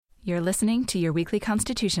You're listening to your weekly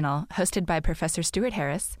Constitutional, hosted by Professor Stuart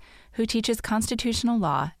Harris, who teaches constitutional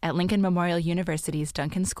law at Lincoln Memorial University's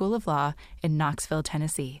Duncan School of Law in Knoxville,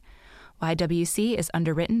 Tennessee. YWC is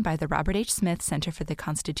underwritten by the Robert H. Smith Center for the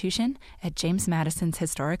Constitution at James Madison's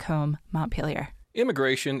historic home, Montpelier.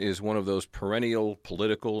 Immigration is one of those perennial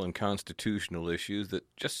political and constitutional issues that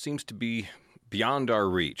just seems to be beyond our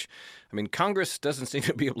reach. I mean, Congress doesn't seem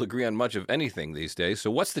to be able to agree on much of anything these days,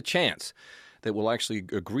 so what's the chance that we'll actually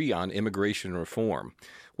agree on immigration reform?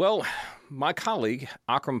 Well, my colleague,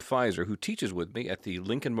 Akram Fizer, who teaches with me at the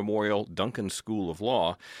Lincoln Memorial Duncan School of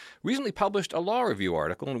Law, recently published a law review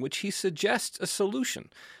article in which he suggests a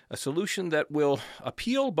solution that will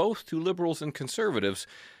appeal both to liberals and conservatives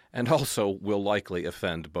and also will likely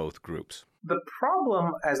offend both groups. The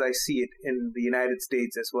problem, as I see it in the United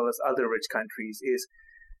States as well as other rich countries, is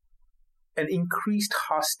an increased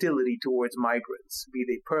hostility towards migrants, be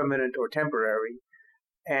they permanent or temporary,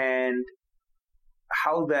 and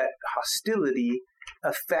how that hostility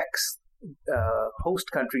affects host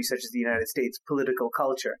countries such as the United States' political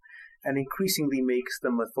culture and increasingly makes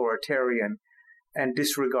them authoritarian and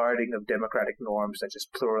disregarding of democratic norms such as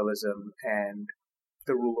pluralism and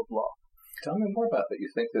the rule of law. Tell me more about that. You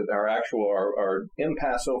think that our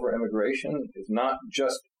impasse over immigration is not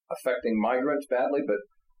just affecting migrants badly, but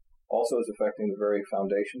also is affecting the very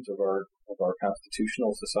foundations of our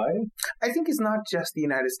constitutional society? I think it's not just the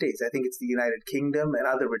United States. I think it's the United Kingdom and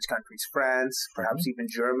other rich countries, France, perhaps even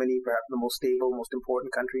Germany, perhaps the most stable, most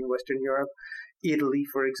important country in Western Europe, Italy,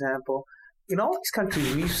 for example. In all these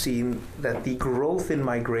countries, we've seen that the growth in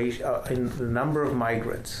migration, in the number of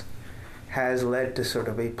migrants, has led to sort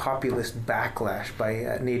of a populist backlash by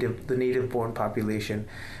the native-born population,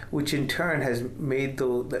 which in turn has made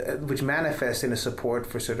which manifests in a support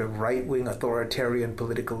for sort of right-wing authoritarian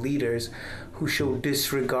political leaders who show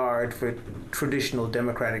disregard for traditional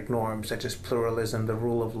democratic norms such as pluralism, the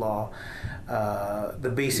rule of law,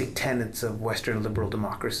 the basic tenets of Western liberal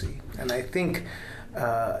democracy. And I think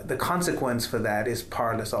the consequence for that is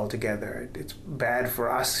parlous altogether. It's bad for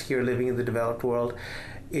us here living in the developed world.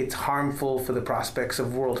 It's harmful for the prospects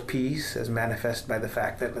of world peace, as manifest by the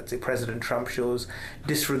fact that, let's say, President Trump shows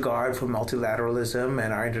disregard for multilateralism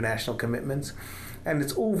and our international commitments. And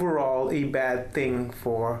it's overall a bad thing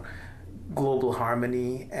for global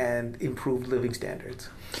harmony and improved living standards.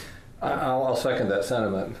 I'll second that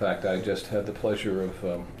sentiment. In fact, I just had the pleasure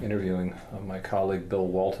of interviewing my colleague Bill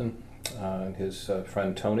Walton and his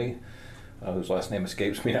friend Tony, whose last name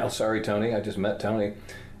escapes me now. Sorry, Tony. I just met Tony.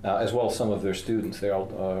 As well as some of their students. They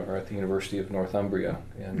all are at the University of Northumbria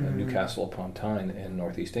in Newcastle upon Tyne in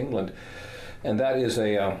northeast England. And that is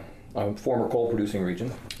a former coal-producing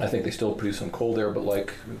region. I think they still produce some coal there, but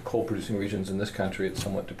like coal-producing regions in this country, it's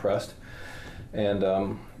somewhat depressed.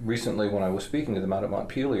 And recently, when I was speaking to them out at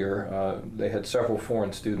Montpelier, they had several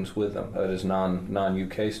foreign students with them, that is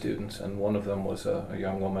non-UK students, and one of them was a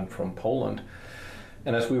young woman from Poland.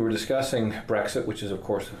 And as we were discussing Brexit, which is, of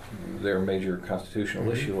course, their major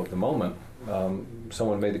constitutional issue of the moment,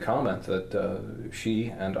 someone made the comment that she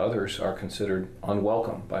and others are considered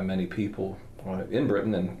unwelcome by many people in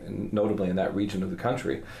Britain and notably in that region of the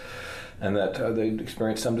country, and that they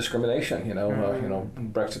experience some discrimination.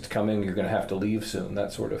 Brexit's coming, you're going to have to leave soon,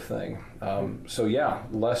 that sort of thing. So yeah,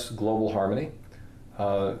 less global harmony.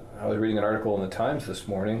 I was reading an article in the Times this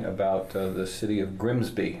morning about the city of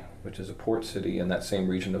Grimsby, which is a port city in that same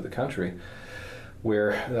region of the country,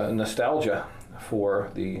 where nostalgia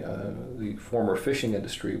for the former fishing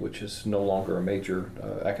industry, which is no longer a major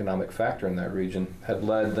economic factor in that region, had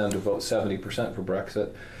led them to vote 70% for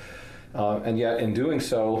Brexit. And yet, in doing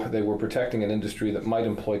so, they were protecting an industry that might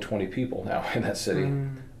employ 20 people now in that city.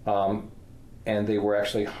 And they were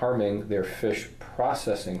actually harming their fish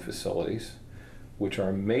processing facilities, which are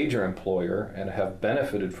a major employer and have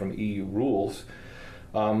benefited from EU rules.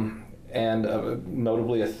 And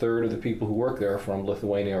notably a third of the people who work there are from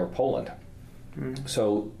Lithuania or Poland.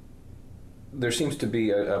 So there seems to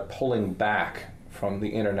be a pulling back from the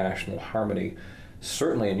international harmony,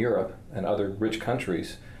 certainly in Europe and other rich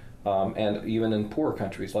countries, and even in poor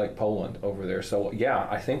countries like Poland over there. So yeah,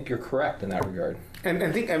 I think you're correct in that regard. And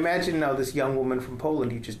imagine now this young woman from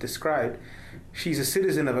Poland you just described. She's a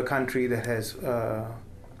citizen of a country that has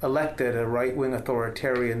elected a right-wing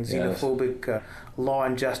authoritarian, xenophobic law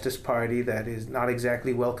and justice party that is not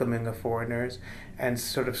exactly welcoming of foreigners and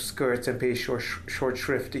sort of skirts and pays short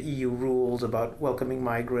shrift to EU rules about welcoming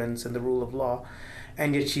migrants and the rule of law.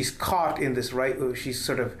 And yet she's caught in this she's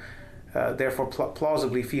sort of therefore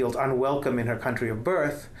plausibly feels unwelcome in her country of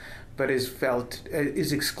birth, but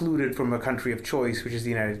is excluded from a country of choice, which is the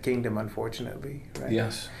United Kingdom, unfortunately. Right?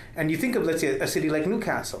 Yes. And you think of, let's say, a city like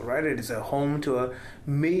Newcastle, right? It is a home to a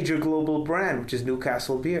major global brand, which is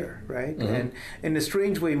Newcastle beer, right? Mm-hmm. And in a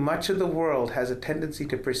strange way, much of the world has a tendency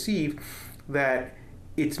to perceive that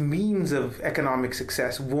its means of economic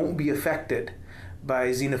success won't be affected by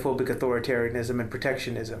xenophobic authoritarianism and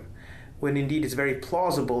protectionism, when indeed it's very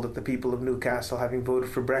plausible that the people of Newcastle, having voted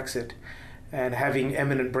for Brexit, and having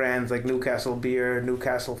eminent brands like Newcastle Beer,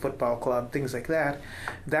 Newcastle Football Club, things like that,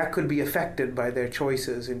 that could be affected by their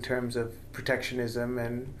choices in terms of protectionism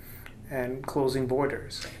and closing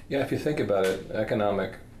borders. Yeah, if you think about it,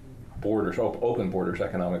 economic borders, open borders,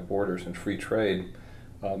 economic borders, and free trade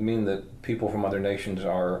mean that people from other nations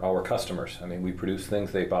are our customers. I mean, we produce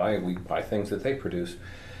things they buy, we buy things that they produce.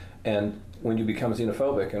 And when you become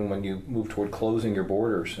xenophobic and when you move toward closing your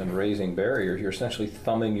borders and raising barriers, you're essentially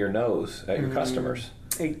thumbing your nose at your customers.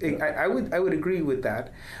 I would agree with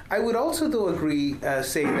that. I would also, though,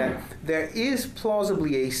 say that there is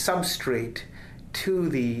plausibly a substrate to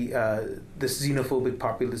this xenophobic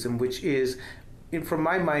populism, which is, from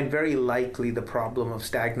my mind, very likely the problem of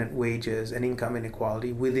stagnant wages and income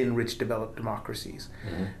inequality within rich developed democracies,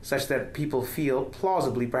 such that people feel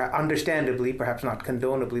plausibly, understandably, perhaps not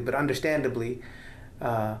condonably, but understandably,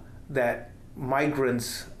 that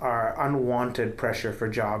migrants are unwanted pressure for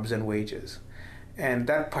jobs and wages. And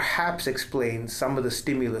that perhaps explains some of the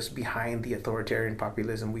stimulus behind the authoritarian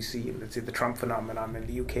populism we see, let's say the Trump phenomenon in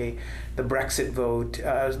the UK, the Brexit vote,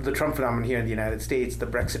 the Trump phenomenon here in the United States, the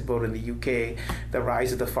Brexit vote in the UK, the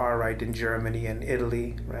rise of the far right in Germany and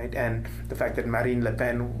Italy, right? And the fact that Marine Le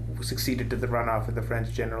Pen succeeded to the runoff in the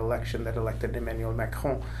French general election that elected Emmanuel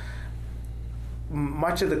Macron.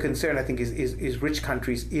 Much of the concern, I think, is rich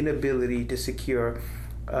countries' inability to secure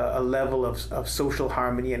a level of social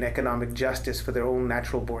harmony and economic justice for their own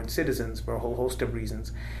natural-born citizens for a whole host of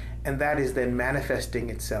reasons. And that is then manifesting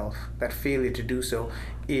itself, that failure to do so,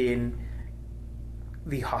 in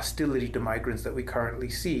the hostility to migrants that we currently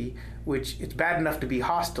see, which it's bad enough to be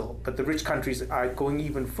hostile, but the rich countries are going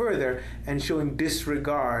even further and showing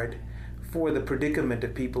disregard for the predicament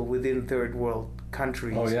of people within third world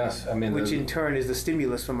countries. Oh yes, I mean, which in turn is the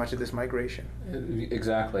stimulus for much of this migration.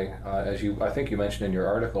 Exactly. I think you mentioned in your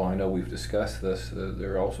article, I know we've discussed this,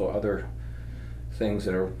 there are also other things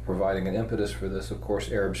that are providing an impetus for this. Of course,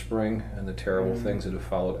 Arab Spring and the terrible things that have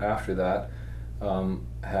followed after that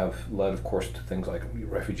have led, of course, to things like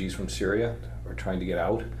refugees from Syria are trying to get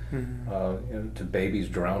out, to babies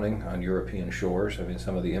drowning on European shores. I mean,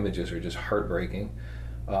 some of the images are just heartbreaking.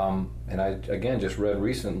 And I, again, just read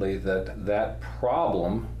recently that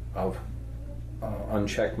problem of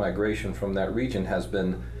unchecked migration from that region has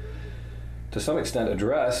been, to some extent,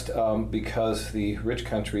 addressed because the rich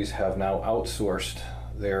countries have now outsourced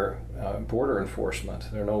their border enforcement.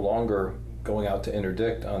 They're no longer going out to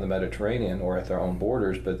interdict on the Mediterranean or at their own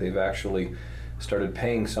borders, but they've actually started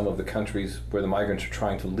paying some of the countries where the migrants are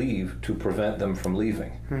trying to leave to prevent them from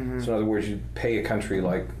leaving. So in other words, you pay a country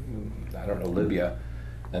like, I don't know, Libya,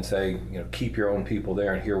 and say, keep your own people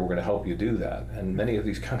there, and here we're going to help you do that. And many of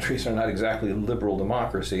these countries are not exactly liberal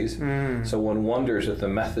democracies, so one wonders at the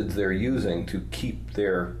methods they're using to keep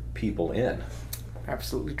their people in.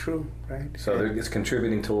 Absolutely true, right? So it's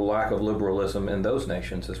contributing to a lack of liberalism in those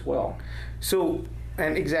nations as well. So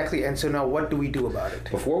now what do we do about it?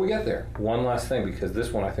 Before we get there, one last thing, because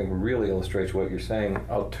this one I think really illustrates what you're saying.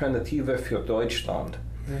 Alternative für Deutschland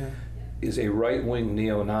is a right-wing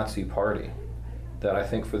neo-Nazi party that I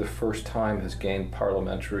think for the first time has gained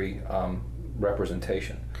parliamentary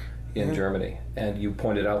representation in Germany. And you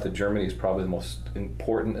pointed out that Germany is probably the most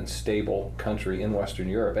important and stable country in Western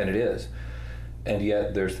Europe, and it is. And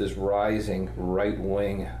yet there's this rising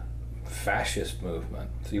right-wing fascist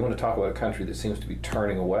movement. So you want to talk about a country that seems to be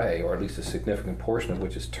turning away, or at least a significant portion of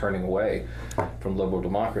which is turning away from liberal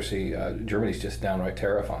democracy. Germany's just downright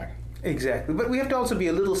terrifying. Exactly, but we have to also be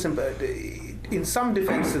a little in some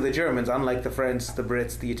defense to the Germans, unlike the French, the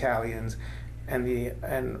Brits, the Italians,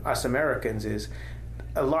 and us Americans, is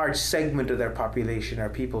a large segment of their population are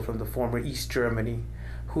people from the former East Germany,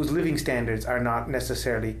 whose living standards are not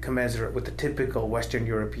necessarily commensurate with the typical Western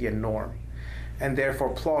European norm, and therefore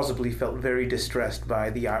plausibly felt very distressed by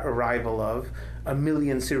the arrival of 1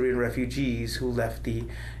 million Syrian refugees who left the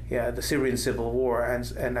Syrian civil war,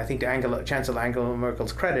 and I think to Chancellor Angela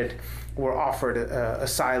Merkel's credit, were offered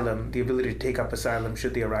asylum, the ability to take up asylum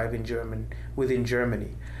should they arrive within Germany.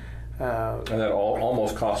 And that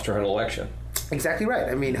almost cost her an election. Exactly right.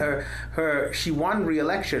 I mean, she won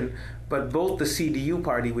re-election, but both the CDU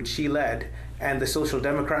party, which she led, and the Social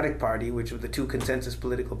Democratic Party, which were the two consensus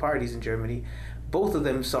political parties in Germany, both of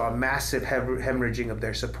them saw a massive hemorrhaging of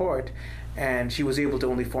their support, and she was able to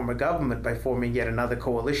only form a government by forming yet another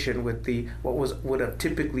coalition with would have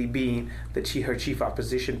typically been her chief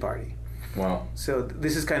opposition party. Wow. So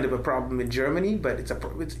this is kind of a problem in Germany, but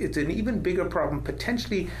it's an even bigger problem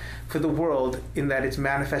potentially for the world, in that it's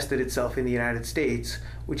manifested itself in the United States,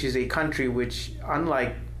 which is a country which,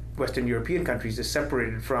 unlike Western European countries, is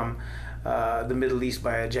separated from the Middle East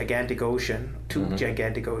by a gigantic ocean, two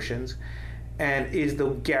gigantic oceans, and is the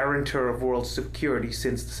guarantor of world security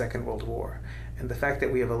since the Second World War. And the fact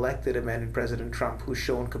that we have elected a man in President Trump who's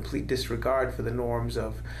shown complete disregard for the norms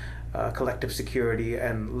of collective security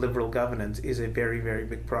and liberal governance is a very, very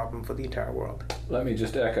big problem for the entire world. Let me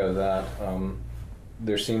just echo that.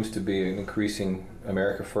 There seems to be an increasing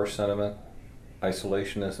America First sentiment,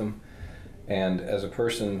 isolationism, and as a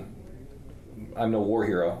person, I'm no war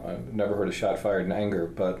hero. I've never heard a shot fired in anger,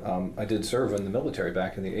 but I did serve in the military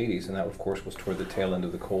back in the 80s, and that, of course, was toward the tail end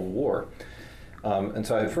of the Cold War. And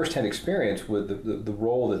so I had firsthand experience with the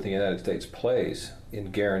role that the United States plays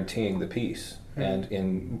in guaranteeing the peace and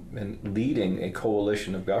in leading a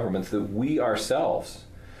coalition of governments that we ourselves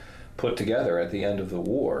put together at the end of the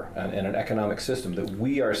war, and an economic system that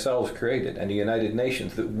we ourselves created, and the United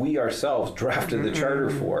Nations that we ourselves drafted the charter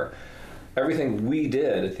for. Everything we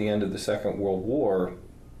did at the end of the Second World War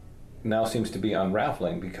now seems to be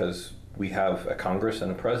unraveling because we have a Congress and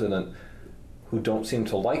a president who don't seem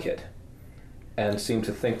to like it and seem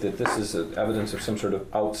to think that this is evidence of some sort of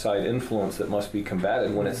outside influence that must be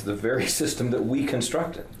combated when it's the very system that we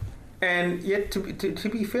constructed. And yet, to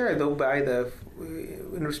be fair, though,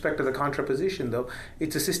 in respect of the contraposition, though,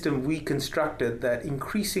 it's a system we constructed that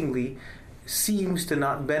increasingly seems to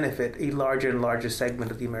not benefit a larger and larger segment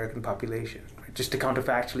of the American population. Just to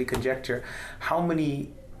counterfactually conjecture,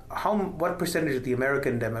 what percentage of the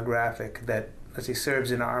American demographic that, let's say,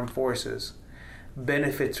 serves in armed forces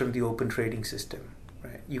benefits from the open trading system?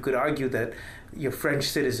 Right? You could argue that your French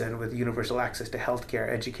citizen with universal access to healthcare,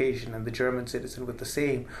 education, and the German citizen with the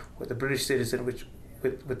same, or the British citizen with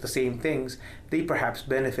the same things, they perhaps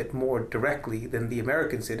benefit more directly than the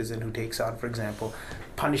American citizen who takes on, for example,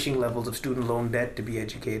 punishing levels of student loan debt to be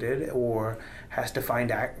educated, or has to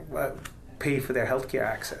pay for their healthcare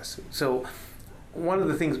access. So one of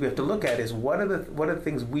the things we have to look at is what are the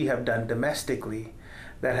things we have done domestically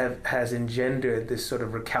that has engendered this sort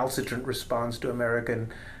of recalcitrant response to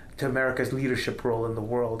America's leadership role in the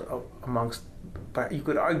world amongst, you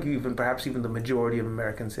could argue, perhaps even the majority of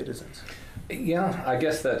American citizens. Yeah, I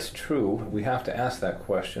guess that's true. We have to ask that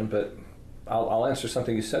question, but I'll answer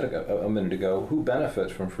something you said a minute ago. Who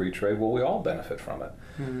benefits from free trade? Well, we all benefit from it.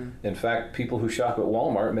 Mm-hmm. In fact, people who shop at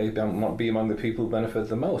Walmart may be among the people who benefit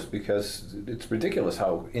the most, because it's ridiculous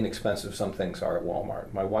how inexpensive some things are at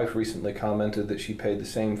Walmart. My wife recently commented that she paid the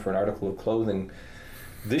same for an article of clothing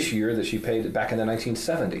this year that she paid back in the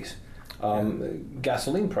 1970s.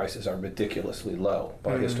 Gasoline prices are ridiculously low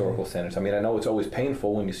by historical standards. I mean, I know it's always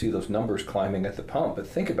painful when you see those numbers climbing at the pump, but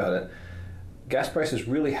think about it. Gas prices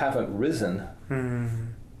really haven't risen,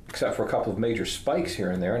 except for a couple of major spikes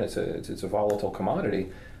here and there, and it's a volatile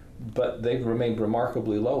commodity, but they've remained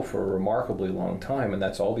remarkably low for a remarkably long time, and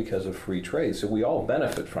that's all because of free trade. So we all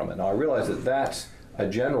benefit from it. Now, I realize that that's a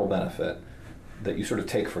general benefit that you sort of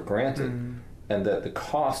take for granted, and that the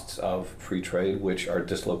costs of free trade, which are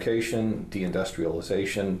dislocation,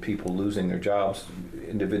 deindustrialization, people losing their jobs,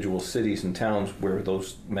 individual cities and towns where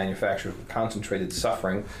those manufacturers were concentrated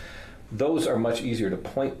suffering, those are much easier to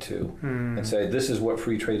point to and say, this is what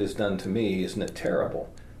free trade has done to me, isn't it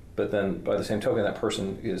terrible? But then by the same token, that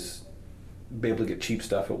person is be able to get cheap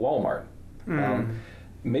stuff at Walmart.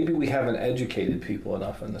 Maybe we haven't educated people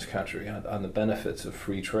enough in this country on the benefits of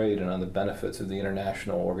free trade and on the benefits of the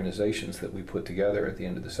international organizations that we put together at the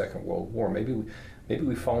end of the Second World War. Maybe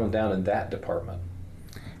we've fallen down in that department.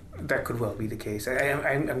 That could well be the case.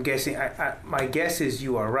 I'm guessing. My guess is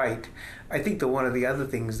you are right. I think that one of the other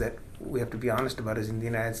things that we have to be honest about is in the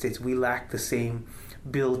United States we lack the same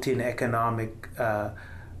built-in economic.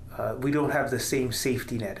 We don't have the same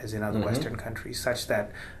safety net as in other Western countries, such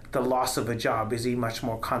that the loss of a job is a much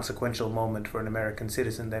more consequential moment for an American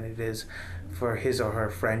citizen than it is for his or her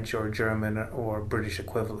French or German or British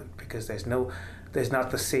equivalent, because there's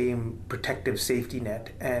not the same protective safety net.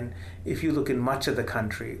 And if you look in much of the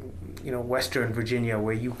country, Western Virginia,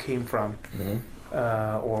 where you came from,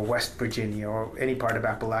 or West Virginia or any part of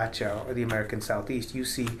Appalachia or the American Southeast, you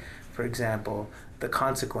see, for example, the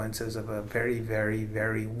consequences of a very, very,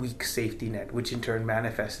 very weak safety net, which in turn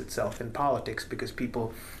manifests itself in politics because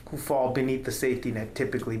people who fall beneath the safety net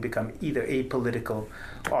typically become either apolitical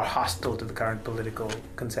or hostile to the current political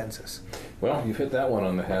consensus. Well, you've hit that one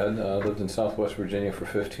on the head. I lived in Southwest Virginia for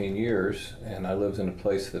 15 years, and I lived in a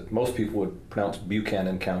place that most people would pronounce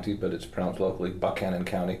Buchanan County, but it's pronounced locally Buchanan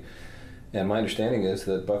County. And my understanding is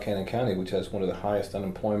that Buchanan County, which has one of the highest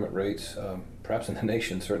unemployment rates, perhaps in the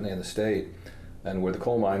nation, certainly in the state, and where the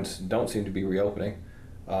coal mines don't seem to be reopening,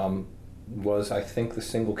 was, I think, the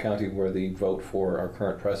single county where the vote for our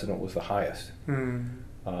current president was the highest, the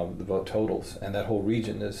vote totals. And that whole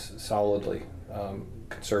region is solidly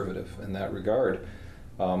conservative in that regard.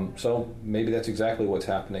 So maybe that's exactly what's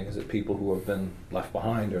happening, is that people who have been left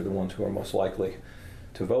behind are the ones who are most likely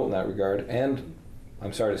to vote in that regard. And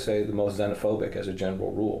I'm sorry to say, the most xenophobic as a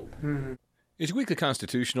general rule. Mm-hmm. It's Weekly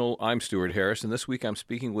Constitutional. I'm Stuart Harris, and this week I'm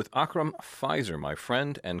speaking with Akram Fizer, my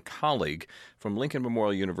friend and colleague from Lincoln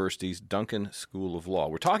Memorial University's Duncan School of Law.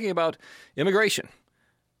 We're talking about immigration,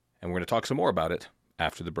 and we're going to talk some more about it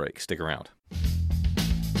after the break. Stick around.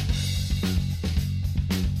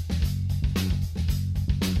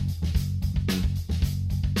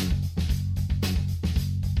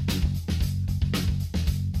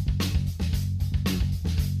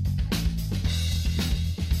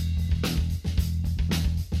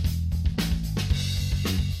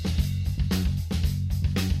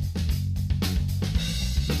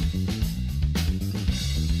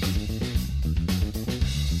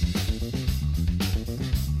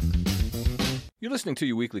 You're listening to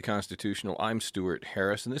your Weekly Constitutional. I'm Stuart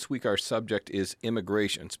Harris, and this week our subject is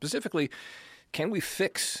immigration. Specifically, can we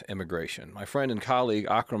fix immigration? My friend and colleague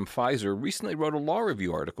Akram Fizer recently wrote a law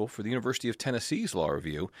review article for the University of Tennessee's Law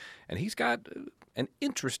Review, and he's got an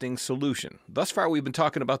interesting solution. Thus far, we've been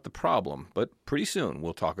talking about the problem, but pretty soon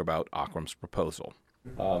we'll talk about Akram's proposal.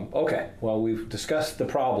 Okay, well, we've discussed the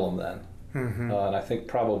problem then. Mm-hmm. And I think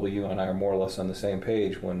probably you and I are more or less on the same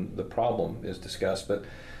page when the problem is discussed, but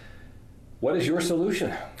what is your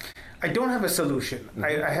solution? I don't have a solution. Mm-hmm.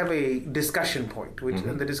 I have a discussion point, which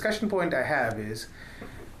and the discussion point I have is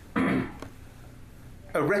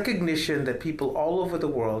a recognition that people all over the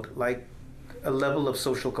world like a level of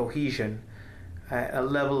social cohesion, a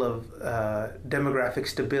level of demographic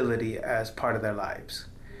stability as part of their lives.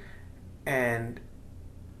 And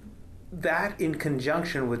that in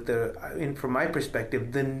conjunction with from my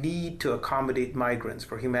perspective, the need to accommodate migrants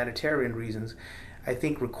for humanitarian reasons, I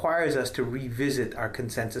think requires us to revisit our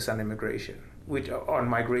consensus on migration,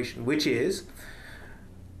 which is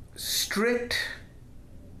strict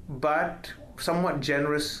but somewhat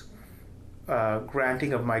generous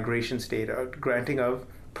granting of migration status, granting of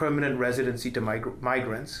permanent residency to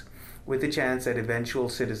migrants with the chance at eventual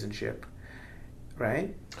citizenship,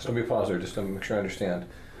 right? So let me pause there just to make sure I understand.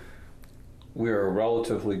 We're a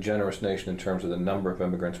relatively generous nation in terms of the number of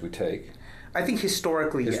immigrants we take. I think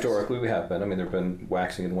historically, yes. Historically, we have been. I mean, there have been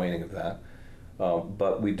waxing and waning of that.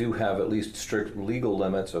 But we do have at least strict legal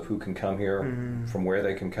limits of who can come here, from where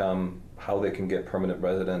they can come, how they can get permanent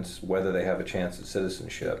residence, whether they have a chance at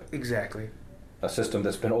citizenship. Exactly. A system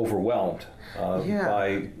that's been overwhelmed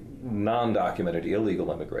by non-documented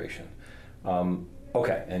illegal immigration.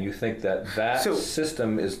 Okay, and you think that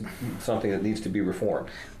system is something that needs to be reformed?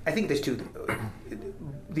 I think there's two.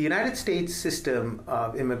 The United States system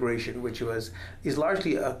of immigration, which is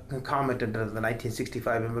largely a comment under the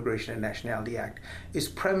 1965 Immigration and Nationality Act, is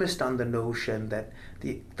premised on the notion that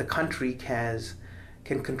the country can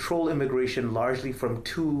control immigration largely from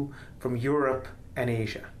Europe and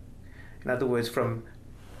Asia. In other words, from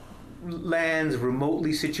lands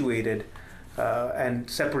remotely situated and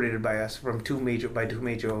separated by us from two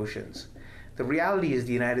major oceans. The reality is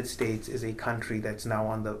the United States is a country that's now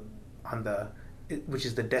which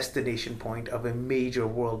is the destination point of a major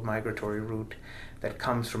world migratory route that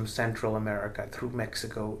comes from Central America through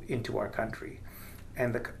Mexico into our country.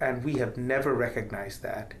 And we have never recognized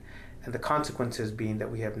that. And the consequences being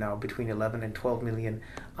that we have now between 11 and 12 million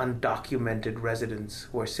undocumented residents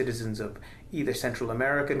who are citizens of either Central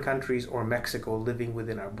American countries or Mexico living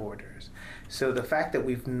within our borders. So the fact that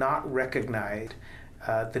we've not recognized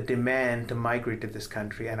the demand to migrate to this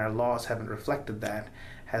country and our laws haven't reflected that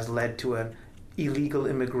has led to an illegal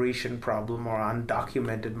immigration problem or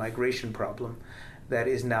undocumented migration problem that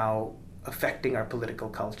is now affecting our political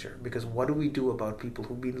culture. Because what do we do about people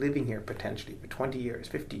who've been living here potentially for 20 years,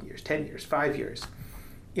 15 years, 10 years, 5 years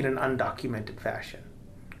in an undocumented fashion?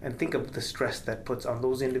 And think of the stress that puts on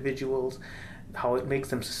those individuals, how it makes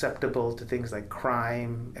them susceptible to things like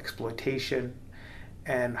crime, exploitation.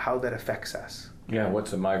 and how that affects us. Yeah,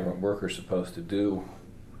 what's a migrant worker supposed to do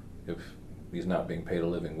if he's not being paid a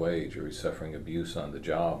living wage or he's suffering abuse on the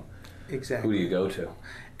job? Exactly. Who do you go to?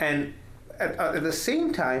 And at the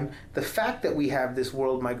same time, the fact that we have this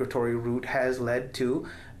world migratory route has led to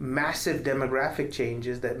massive demographic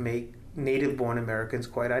changes that make native-born Americans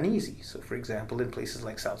quite uneasy. So, for example, in places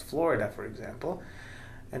like South Florida, for example,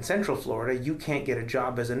 and Central Florida, you can't get a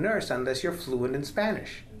job as a nurse unless you're fluent in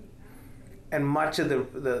Spanish. And much of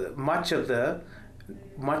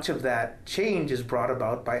that change is brought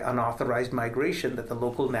about by unauthorized migration that the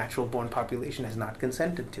local natural-born population has not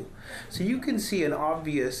consented to. So you can see an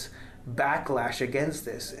obvious backlash against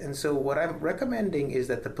this. And so what I'm recommending is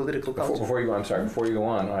that the political culture... Before you go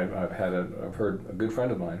on, I've heard a good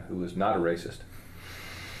friend of mine who is not a racist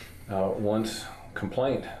once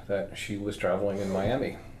complained that she was traveling in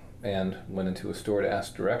Miami and went into a store to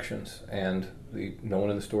ask directions, and no one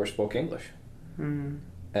in the store spoke English. Mm-hmm.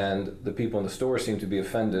 And the people in the store seemed to be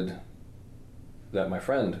offended that my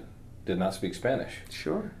friend did not speak Spanish.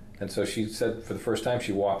 Sure. And so she said for the first time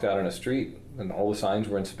she walked out on a street and all the signs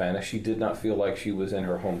were in Spanish. She did not feel like she was in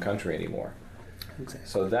her home country anymore. Exactly.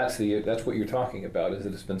 So that's what you're talking about, is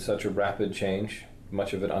that it's been such a rapid change,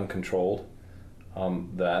 much of it uncontrolled,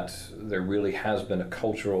 that there really has been a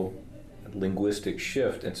cultural, linguistic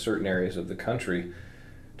shift in certain areas of the country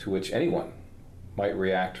to which anyone might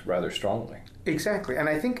react rather strongly. Exactly. And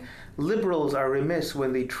I think liberals are remiss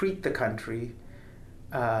when they treat the country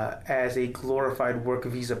as a glorified work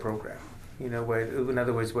visa program. Where, in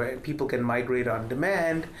other words, where people can migrate on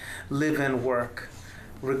demand, live and work,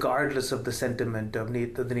 regardless of the sentiment of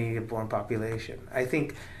the native-born population. I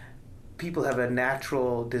think people have a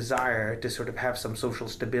natural desire to sort of have some social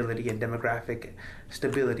stability and demographic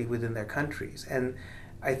stability within their countries. And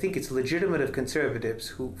I think it's legitimate of conservatives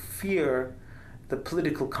who fear the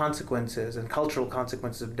political consequences and cultural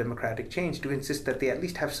consequences of democratic change to insist that they at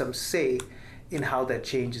least have some say in how that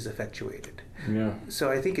change is effectuated. Yeah. So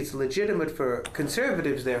I think it's legitimate for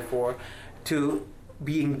conservatives, therefore, to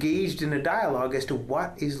be engaged in a dialogue as to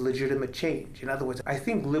what is legitimate change. In other words, I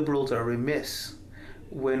think liberals are remiss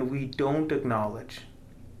when we don't acknowledge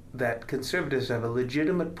that conservatives have a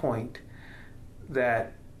legitimate point,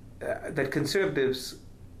 that conservatives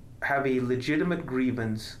have a legitimate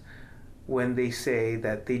grievance when they say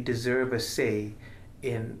that they deserve a say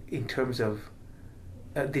in terms of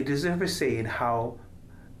they deserve a say in how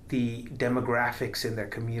the demographics in their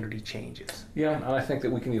community changes. Yeah, and I think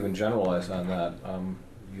that we can even generalize on that.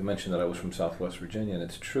 You mentioned that I was from Southwest Virginia, and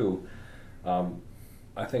it's true.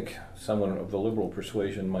 I think someone of the liberal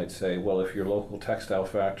persuasion might say, well, if your local textile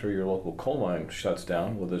factory, your local coal mine shuts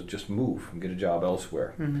down, well, just move and get a job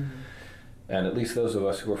elsewhere. Mm-hmm. And at least those of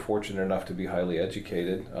us who are fortunate enough to be highly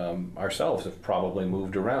educated ourselves have probably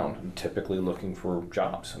moved around, and typically looking for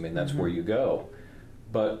jobs. I mean, that's where you go.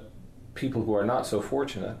 But people who are not so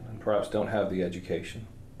fortunate and perhaps don't have the education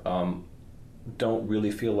don't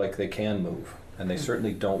really feel like they can move, and they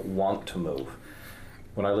certainly don't want to move.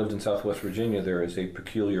 When I lived in Southwest Virginia, there is a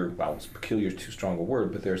peculiar, peculiar is too strong a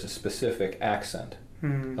word, but there's a specific accent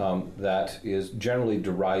that is generally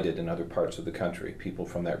derided in other parts of the country. People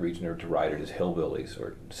from that region are derided as hillbillies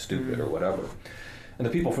or stupid or whatever. And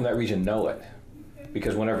the people from that region know it,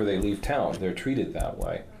 because whenever they leave town, they're treated that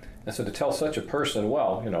way. And so to tell such a person,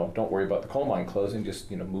 well, don't worry about the coal mine closing,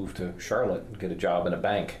 just, move to Charlotte and get a job in a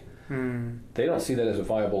bank. They don't see that as a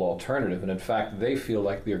viable alternative. And in fact, they feel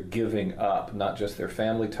like they're giving up not just their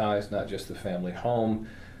family ties, not just the family home,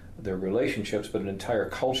 their relationships, but an entire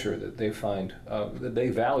culture that they find, that they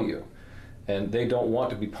value. And they don't want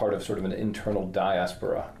to be part of sort of an internal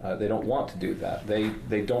diaspora. They don't want to do that.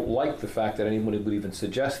 They don't like the fact that anyone would even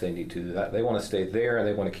suggest they need to do that. They want to stay there, and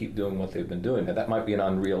they want to keep doing what they've been doing. Now, that might be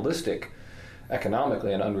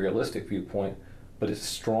economically an unrealistic viewpoint, but it's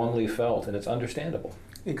strongly felt, and it's understandable.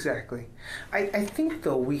 Exactly. I think,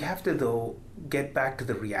 though, we have to, get back to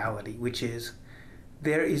the reality, which is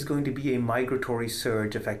there is going to be a migratory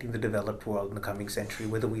surge affecting the developed world in the coming century,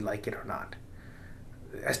 whether we like it or not.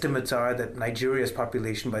 Estimates are that Nigeria's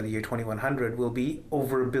population by the year 2100 will be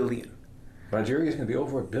over 1 billion. Nigeria is going to be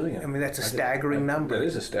over 1 billion. I mean, that's a staggering number. That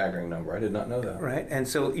is a staggering number. I did not know that. Right, and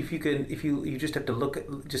so if you just have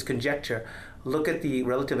to conjecture, look at the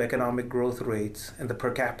relative economic growth rates and the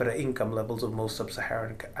per capita income levels of most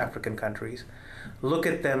sub-Saharan African countries. Look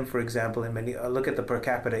at them, for example, look at the per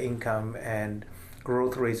capita income and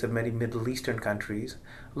growth rates of many Middle Eastern countries.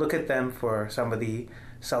 Look at them for some of the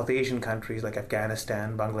South Asian countries like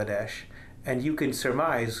Afghanistan, Bangladesh, and you can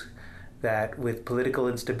surmise that with political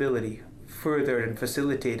instability, furthered and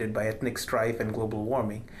facilitated by ethnic strife and global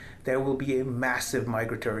warming, there will be a massive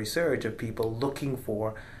migratory surge of people looking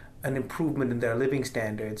for an improvement in their living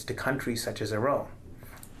standards to countries such as our own.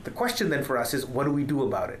 The question then for us is, what do we do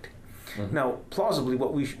about it? Mm-hmm. Now, plausibly,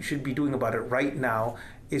 what we should be doing about it right now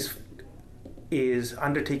is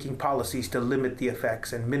undertaking policies to limit the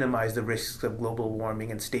effects and minimize the risks of global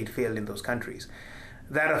warming and state failure in those countries.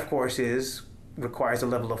 That, of course, requires a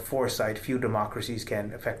level of foresight few democracies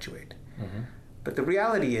can effectuate. Mm-hmm. But the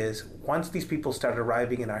reality is, once these people start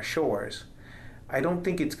arriving in our shores, I don't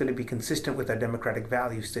think it's going to be consistent with our democratic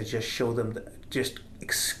values to just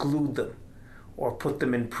exclude them, or put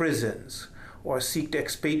them in prisons, or seek to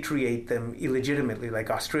expatriate them illegitimately like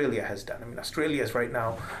Australia has done. I mean, Australia is right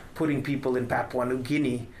now putting people in Papua New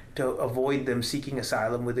Guinea to avoid them seeking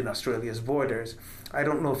asylum within Australia's borders. I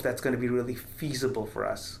don't know if that's going to be really feasible for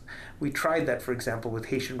us. We tried that, for example, with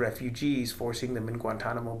Haitian refugees, forcing them in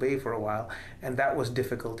Guantanamo Bay for a while, and that was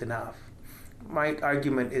difficult enough. My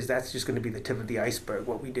argument is that's just going to be the tip of the iceberg,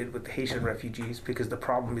 what we did with the Haitian refugees, because the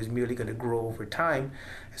problem is merely going to grow over time,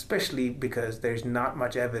 especially because there's not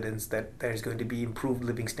much evidence that there's going to be improved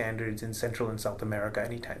living standards in Central and South America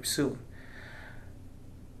anytime soon.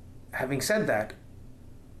 Having said that,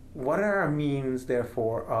 what are our means,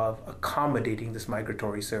 therefore, of accommodating this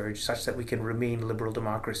migratory surge such that we can remain liberal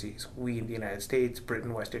democracies? We in the United States,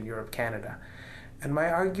 Britain, Western Europe, Canada. And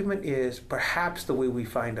my argument is perhaps the way we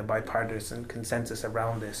find a bipartisan consensus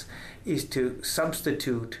around this is to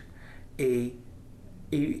substitute a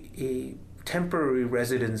temporary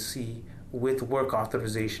residency with work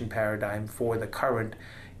authorization paradigm for the current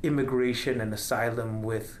immigration and asylum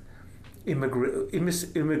with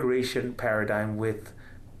immigration paradigm with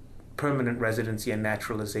permanent residency and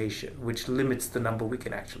naturalization, which limits the number we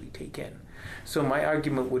can actually take in. So my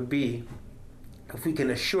argument would be, if we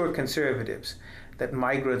can assure conservatives that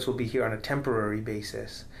migrants will be here on a temporary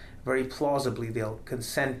basis, very plausibly they'll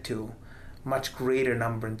consent to much greater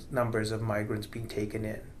numbers of migrants being taken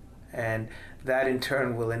in. And that in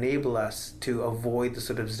turn will enable us to avoid the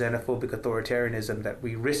sort of xenophobic authoritarianism that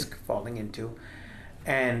we risk falling into,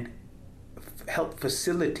 and help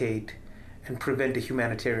facilitate and prevent a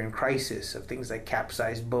humanitarian crisis of things like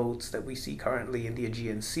capsized boats that we see currently in the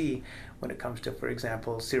Aegean Sea when it comes to, for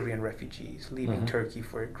example, Syrian refugees leaving mm-hmm. Turkey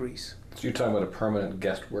for Greece. So you're talking about a permanent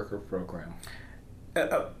guest worker program?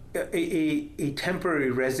 A temporary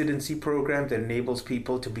residency program that enables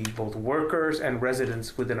people to be both workers and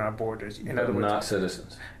residents within our borders. In other words, not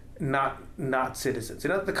citizens. Not citizens.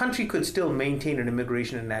 The country could still maintain an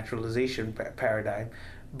immigration and naturalization paradigm,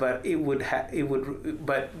 but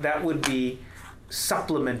but that would be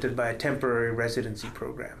supplemented by a temporary residency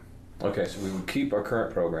program. Okay, so we would keep our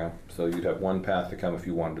current program, so you'd have one path to come if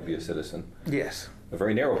you wanted to be a citizen. Yes. A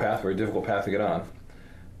very narrow path, very difficult path to get on,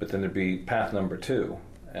 but then there'd be path number 2,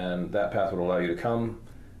 and that path would allow you to come,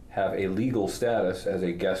 have a legal status as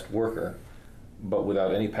a guest worker, but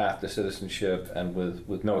without any path to citizenship and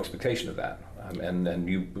with no expectation of that. And then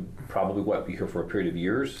you would probably, be here for a period of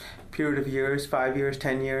years? 5 years,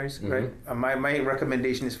 10 years, mm-hmm. right? My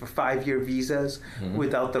recommendation is for 5-year visas mm-hmm.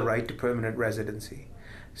 without the right to permanent residency.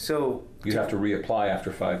 So you'd have to reapply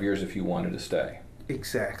after 5 years if you wanted to stay.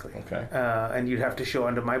 Exactly. Okay. And you'd have to show,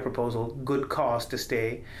 under my proposal, good cause to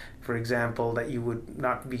stay. For example, that you would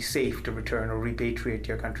not be safe to return or repatriate to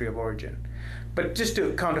your country of origin. But just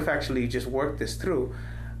to counterfactually just work this through,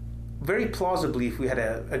 very plausibly, if we had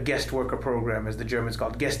a guest worker program, as the Germans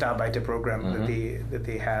call it, Gastarbeiter program mm-hmm. that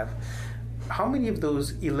they have, how many of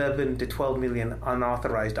those 11 to 12 million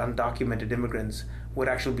unauthorized, undocumented immigrants would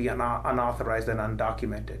actually be unauthorized and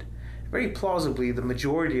undocumented? Very plausibly, the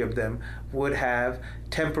majority of them would have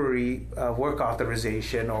temporary work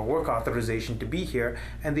authorization or work authorization to be here,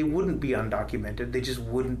 and they wouldn't be undocumented. They just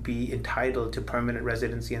wouldn't be entitled to permanent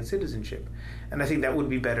residency and citizenship. And I think that would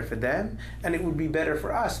be better for them, and it would be better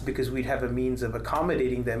for us because we'd have a means of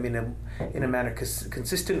accommodating them in a manner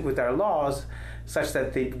consistent with our laws, such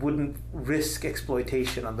that they wouldn't risk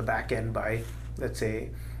exploitation on the back end by, let's say,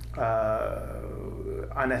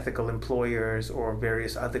 unethical employers or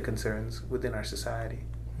various other concerns within our society.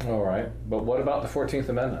 All right, but what about the 14th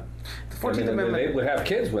Amendment? The 14th Amendment... They would have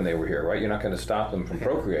kids when they were here, right? You're not going to stop them from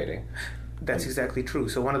procreating. That's exactly true.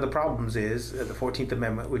 So one of the problems is the 14th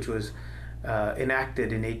Amendment, which was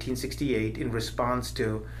enacted in 1868 in response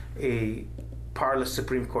to a parlous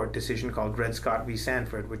Supreme Court decision called Dred Scott v.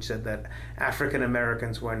 Sanford, which said that African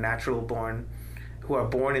Americans who are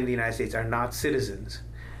born in the United States are not citizens.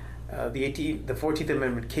 The 14th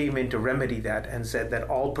Amendment came in to remedy that and said that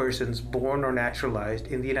all persons born or naturalized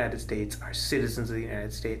in the United States are citizens of the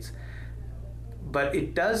United States but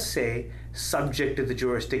it does say subject to the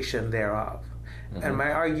jurisdiction thereof. Mm-hmm. And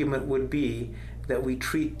my argument would be that we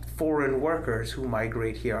treat foreign workers who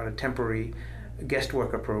migrate here on a temporary guest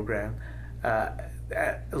worker program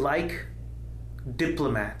like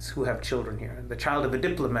diplomats who have children here. And the child of a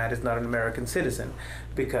diplomat is not an American citizen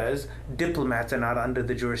because diplomats are not under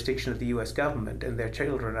the jurisdiction of the U.S. government and their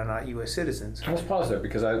children are not U.S. citizens. Let's pause there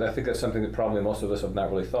because I think that's something that probably most of us have not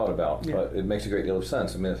really thought about, but it makes a great deal of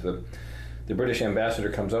sense. I mean, if the British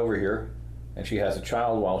ambassador comes over here and she has a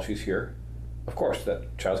child while she's here, of course,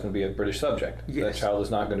 that child's going to be a British subject. Yes. That child is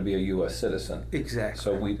not going to be a U.S. citizen. Exactly.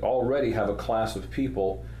 So we already have a class of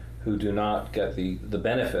people who do not get the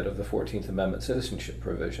benefit of the 14th Amendment citizenship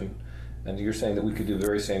provision. And you're saying that we could do the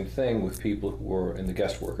very same thing with people who are in the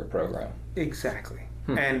guest worker program. Exactly.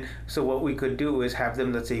 And so what we could do is have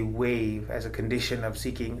them, let's say, waive as a condition of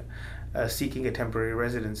seeking a temporary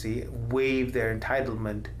residency, waive their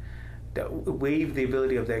entitlement, waive the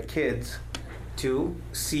ability of their kids to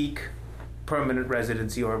seek permanent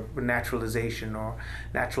residency or naturalization or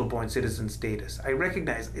natural-born citizen status. I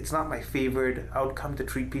recognize it's not my favored outcome to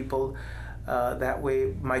treat people that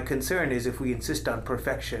way. My concern is if we insist on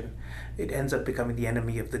perfection, it ends up becoming the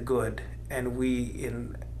enemy of the good. And we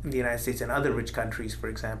in the United States and other rich countries, for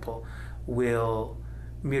example, will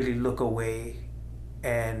merely look away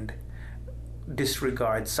and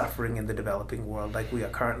disregard suffering in the developing world like we are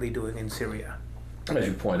currently doing in Syria. As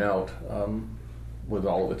you point out, with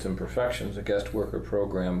all of its imperfections, a guest worker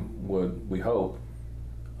program would, we hope,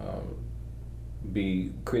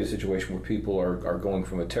 create a situation where people are going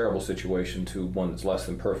from a terrible situation to one that's less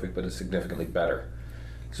than perfect but is significantly better.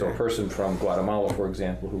 So a person from Guatemala, for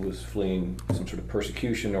example, who was fleeing some sort of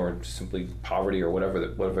persecution or simply poverty or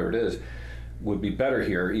whatever it is, would be better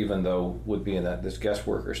here, even though would be in this guest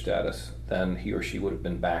worker status, than he or she would have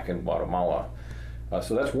been back in Guatemala.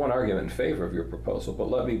 So that's one argument in favor of your proposal. But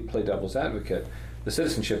let me play devil's advocate. The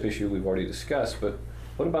citizenship issue we've already discussed, but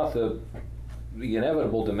what about the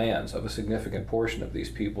inevitable demands of a significant portion of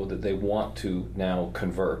these people that they want to now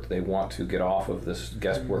convert? They want to get off of this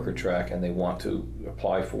guest worker track and they want to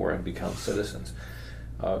apply for and become citizens.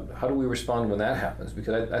 How do we respond when that happens?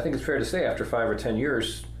 Because I think it's fair to say after 5 or 10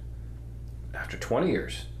 years, after 20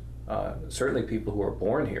 years, certainly people who are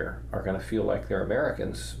born here are going to feel like they're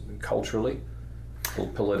Americans culturally,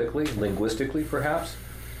 politically, linguistically perhaps.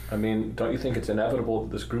 I mean, don't you think it's inevitable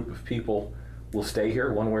that this group of people will stay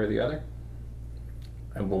here one way or the other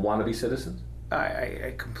and will want to be citizens?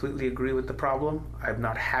 I completely agree with the problem. I'm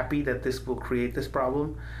not happy that this will create this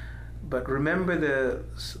problem. But remember the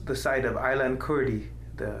sight of Aylan Kurdi,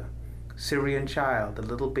 the Syrian child, the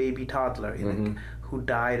little baby toddler who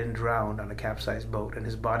died and drowned on a capsized boat, and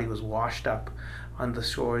his body was washed up on the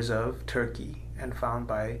shores of Turkey and found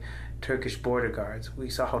by Turkish border guards. We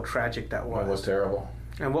saw how tragic that was. That was terrible.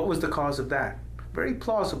 And what was the cause of that? Very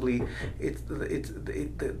plausibly,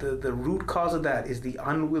 the root cause of that is the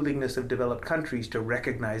unwillingness of developed countries to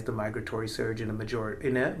recognize the migratory surge in a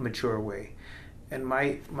mature way. And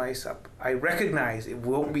I recognize it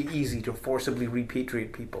won't be easy to forcibly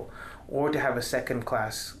repatriate people or to have a second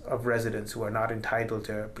class of residents who are not entitled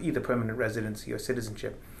to either permanent residency or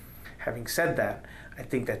citizenship. Having said that, I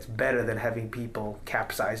think that's better than having people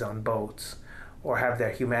capsize on boats or have their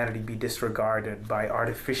humanity be disregarded by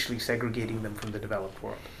artificially segregating them from the developed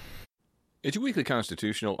world. It's your Weekly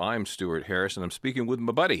Constitutional. I'm Stuart Harris, and I'm speaking with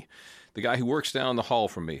my buddy, the guy who works down the hall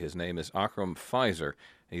from me. His name is Akram Fizer,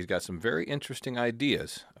 and he's got some very interesting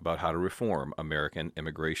ideas about how to reform American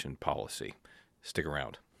immigration policy. Stick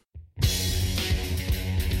around.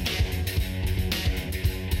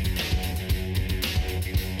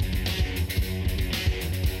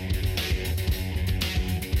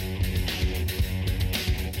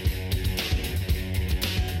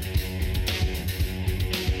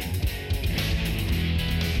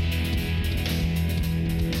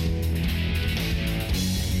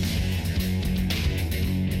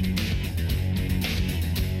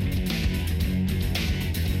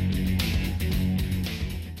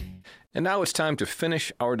 And now it's time to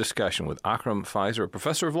finish our discussion with Akram Fizer, a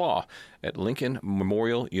professor of law at Lincoln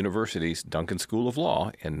Memorial University's Duncan School of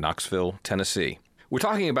Law in Knoxville, Tennessee. We're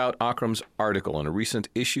talking about Akram's article in a recent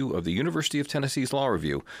issue of the University of Tennessee's Law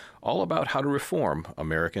Review, all about how to reform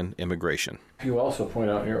American immigration. You also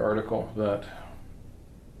point out in your article that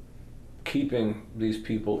keeping these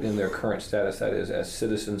people in their current status, that is, as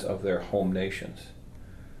citizens of their home nations,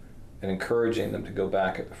 and encouraging them to go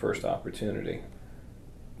back at the first opportunity,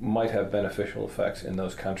 might have beneficial effects in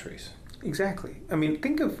those countries. Exactly. I mean,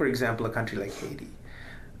 think of, for example, a country like Haiti.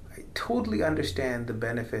 I totally understand the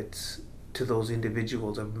benefits to those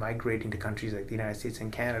individuals of migrating to countries like the United States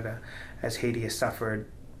and Canada, as Haiti suffers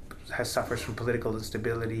from political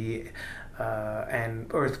instability and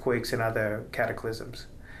earthquakes and other cataclysms.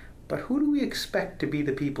 But who do we expect to be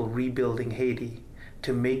the people rebuilding Haiti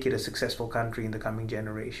to make it a successful country in the coming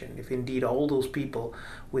generation, if indeed all those people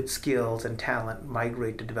with skills and talent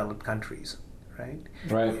migrate to developed countries?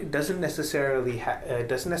 Right. It doesn't necessarily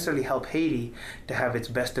help Haiti to have its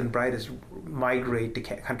best and brightest migrate to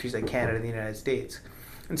countries like Canada and the United States.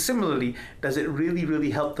 And similarly, does it really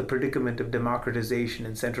help the predicament of democratization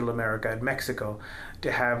in Central America and Mexico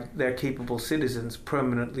to have their capable citizens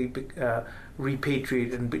permanently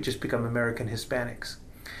repatriate and just become American Hispanics?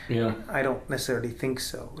 Yeah. I don't necessarily think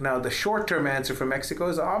so. Now, the short-term answer for Mexico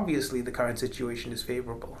is obviously the current situation is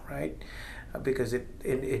favorable, right? Because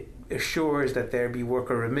it assures that there be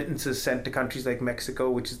worker remittances sent to countries like Mexico,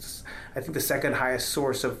 which is, I think, the second highest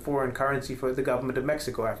source of foreign currency for the government of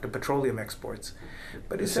Mexico after petroleum exports.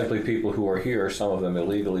 But it's simply people who are here, some of them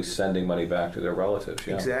illegally, sending money back to their relatives.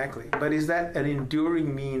 Yeah. Exactly. But is that an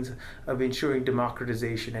enduring means of ensuring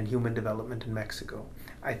democratization and human development in Mexico?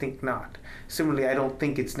 I think not. Similarly, I don't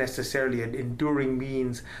think it's necessarily an enduring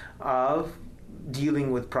means of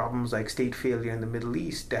dealing with problems like state failure in the Middle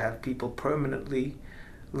East to have people permanently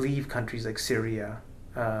leave countries like Syria,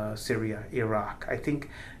 Iraq. I think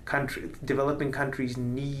developing countries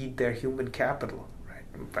need their human capital. Right?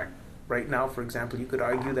 In fact, right now, for example, you could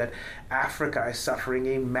argue that Africa is suffering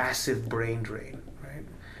a massive brain drain.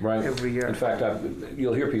 Right. Every year. In fact,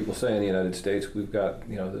 you'll hear people say in the United States, we've got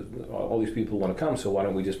all these people want to come, so why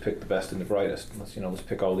don't we just pick the best and the brightest? Let's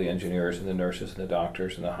pick all the engineers and the nurses and the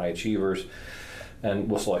doctors and the high achievers, and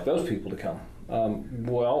we'll select those people to come.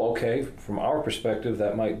 Well, okay, from our perspective,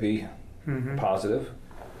 that might be positive,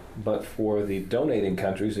 but for the donating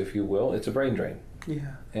countries, if you will, it's a brain drain.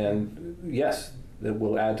 Yeah. And yes, that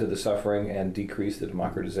will add to the suffering and decrease the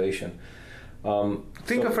democratization.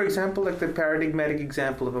 Think of, for example, like the paradigmatic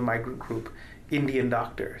example of a migrant group, Indian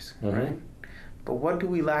doctors, right? But what do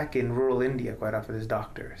we lack in rural India quite often is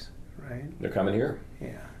doctors, right? They're coming here.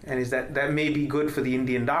 Yeah. And is that may be good for the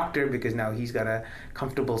Indian doctor because now he's got a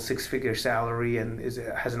comfortable 6-figure salary and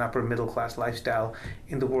has an upper middle class lifestyle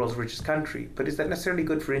in the world's richest country. But is that necessarily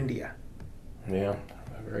good for India? Yeah,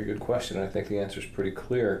 a very good question. I think the answer is pretty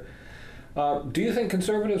clear. Do you think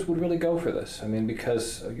conservatives would really go for this? I mean,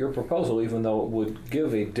 because your proposal, even though it would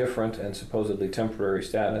give a different and supposedly temporary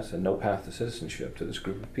status and no path to citizenship to this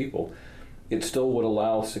group of people, it still would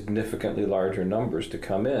allow significantly larger numbers to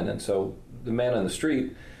come in. And so the man on the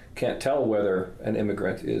street can't tell whether an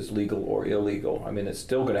immigrant is legal or illegal. I mean, it's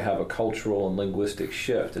still going to have a cultural and linguistic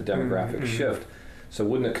shift, a demographic shift. So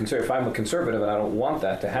wouldn't it if I'm a conservative and I don't want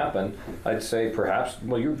that to happen, I'd say perhaps,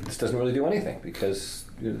 this doesn't really do anything because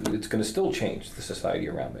it's going to still change the society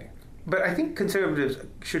around me. But I think conservatives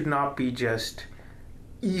should not be just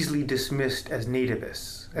easily dismissed as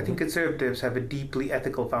nativists. I think conservatives have a deeply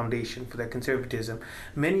ethical foundation for their conservatism.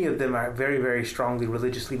 Many of them are very, very strongly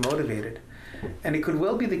religiously motivated. And it could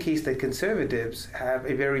well be the case that conservatives have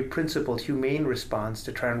a very principled, humane response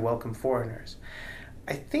to try and welcome foreigners.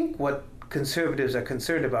 I think what conservatives are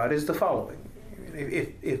concerned about is the following.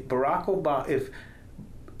 If Barack Obama,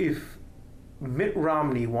 if Mitt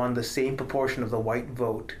Romney won the same proportion of the white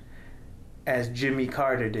vote as Jimmy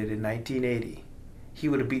Carter did in 1980, he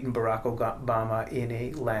would have beaten Barack Obama in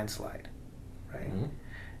a landslide, right?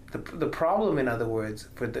 The problem, in other words,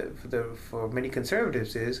 for many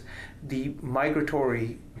conservatives is the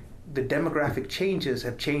demographic changes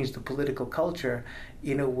have changed the political culture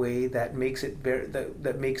in a way that makes it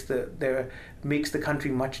makes the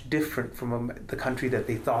country much different from the country that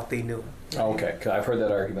they thought they knew. Okay, I've heard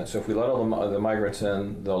that argument. So if we let all the migrants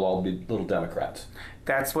in, they'll all be little Democrats.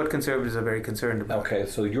 That's what conservatives are very concerned about. Okay,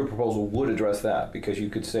 so your proposal would address that because you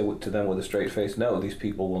could say to them with a straight face, no, these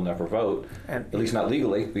people will never vote, at least not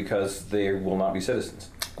legally, because they will not be citizens.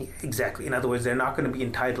 Exactly. In other words, they're not going to be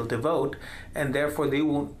entitled to vote, and therefore they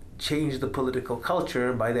won't change the political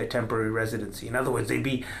culture by their temporary residency. In other words, they'd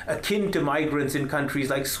be akin to migrants in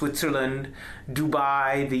countries like Switzerland,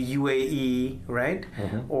 Dubai, the UAE, right?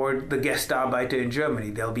 Or the Gastarbeiter in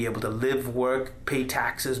Germany. They'll be able to live, work, pay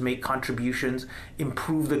taxes, make contributions,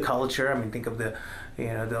 improve the culture. I mean, think of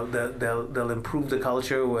they'll improve the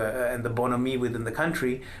culture and the bonhomie within the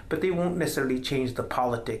country, but they won't necessarily change the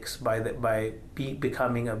politics by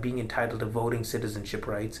being entitled to voting citizenship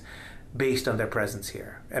rights based on their presence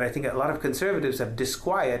here. And I think a lot of conservatives have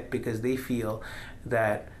disquiet because they feel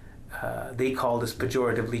that they call this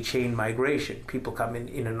pejoratively chain migration. People come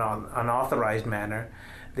in an unauthorized manner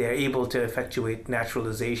They are able to effectuate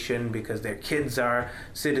naturalization because their kids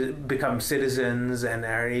become citizens and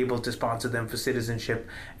are able to sponsor them for citizenship.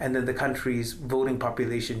 And then the country's voting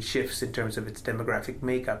population shifts in terms of its demographic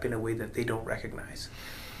makeup in a way that they don't recognize.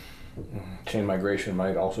 Chain migration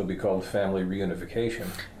might also be called family reunification.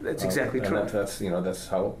 That's exactly true. And that's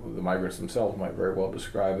how the migrants themselves might very well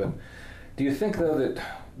describe it. Do you think, though, that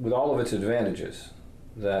with all of its advantages,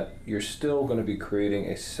 that you're still going to be creating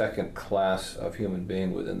a second class of human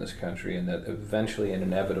being within this country, and that eventually and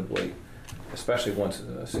inevitably, especially once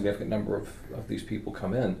a significant number of these people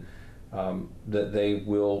come in, that they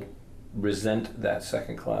will resent that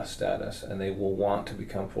second class status and they will want to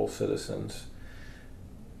become full citizens?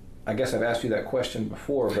 I guess I've asked you that question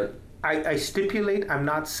before, but I stipulate I'm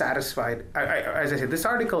not satisfied. As I said, this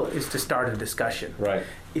article is to start a discussion. Right.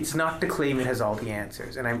 It's not to claim it has all the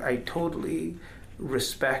answers. And I totally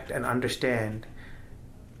respect and understand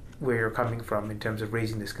where you're coming from in terms of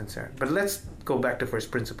raising this concern. But let's go back to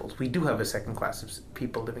first principles. We do have a second class of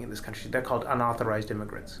people living in this country. They're called unauthorized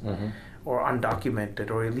immigrants, or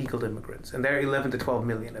undocumented or illegal immigrants. And there are 11 to 12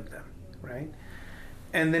 million of them, right?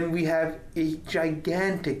 And then we have a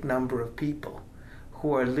gigantic number of people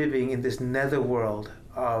who are living in this netherworld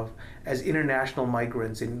as international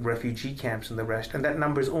migrants in refugee camps and the rest, and that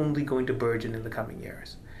number is only going to burgeon in the coming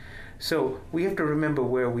years. So we have to remember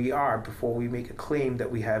where we are before we make a claim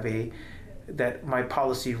that that my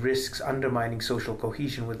policy risks undermining social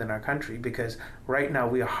cohesion within our country, because right now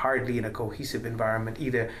we are hardly in a cohesive environment,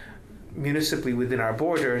 either municipally within our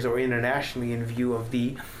borders or internationally in view of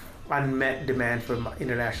the unmet demand for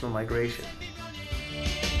international migration.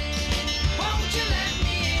 Won't you let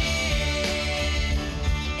me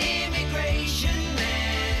in, immigration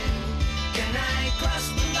man? Can I cross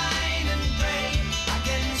the line and pray I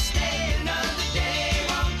can stay another day?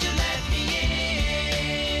 Won't you let me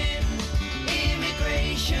in,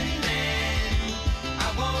 immigration man? I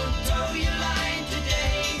won't toe your line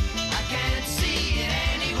today. I can't see it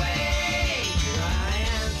anyway. Here I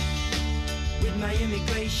am with my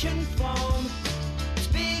immigration form. It's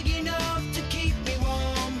big enough to keep me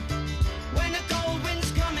warm when the cold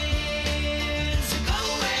wind's coming. So go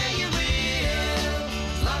where you will,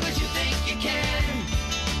 as long as you think you can.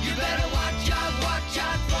 You better watch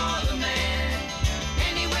out for the man.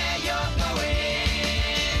 Anywhere you're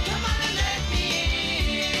going, come on and let me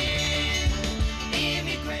in.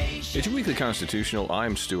 Immigration. It's Weekly Constitutional.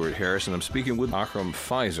 I'm Stuart Harris, and I'm speaking with Akram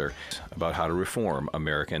Pfizer about how to reform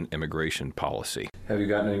American immigration policy. have you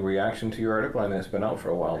gotten any reaction to your article? I mean, it's been out for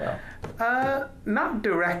a while now. Not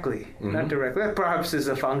directly. Not directly. That perhaps is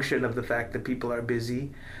a function of the fact that people are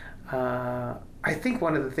busy. I think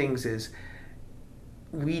one of the things is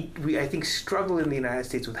we I think struggle in the United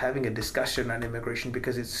States with having a discussion on immigration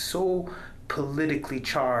because it's so politically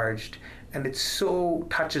charged and it so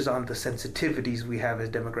touches on the sensitivities we have as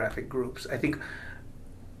demographic groups. I think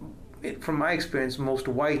from my experience, most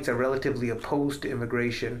whites are relatively opposed to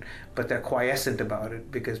immigration, but they're quiescent about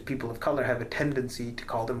it because people of color have a tendency to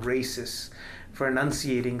call them racists for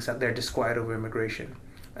enunciating their disquiet over immigration.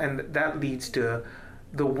 And that leads to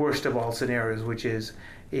the worst of all scenarios, which is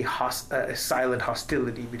a silent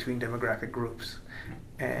hostility between demographic groups.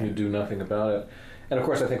 And you do nothing about it. And of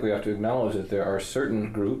course, I think we have to acknowledge that there are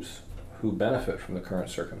certain groups who benefit from the current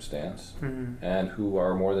circumstance and who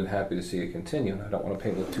are more than happy to see it continue. I don't want to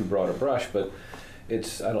paint with too broad a brush, but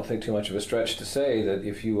it's, I don't think, too much of a stretch to say that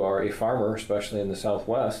if you are a farmer, especially in the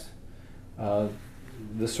Southwest,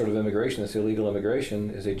 this sort of immigration, this illegal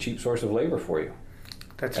immigration, is a cheap source of labor for you.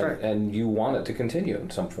 That's right. And you want it to continue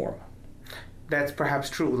in some form. That's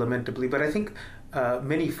perhaps true, lamentably. But I think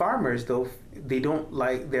many farmers, though,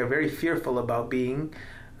 they're very fearful about being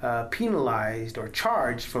penalized or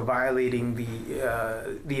charged for violating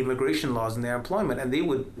the immigration laws in their employment, and they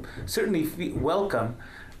would certainly welcome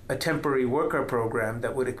a temporary worker program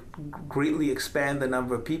that would greatly expand the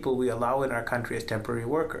number of people we allow in our country as temporary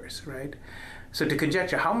workers, right? So to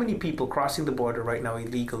conjecture how many people crossing the border right now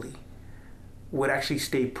illegally would actually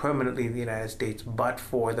stay permanently in the United States but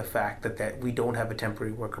for the fact that we don't have a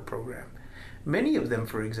temporary worker program. Many of them,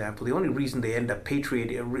 for example, the only reason they end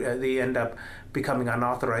up becoming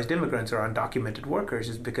unauthorized immigrants or undocumented workers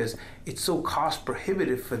is because it's so cost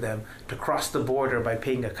prohibitive for them to cross the border by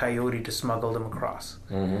paying a coyote to smuggle them across.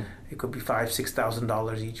 It could be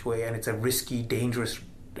 $5,000-$6,000 each way, and it's a risky, dangerous.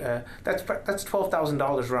 That's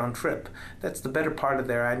 $12,000 round trip. That's the better part of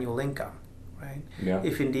their annual income, right? Yeah.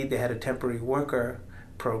 If indeed they had a temporary worker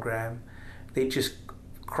program, they just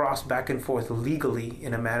cross back and forth legally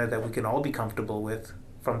in a manner that we can all be comfortable with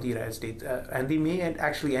from the United States. And they may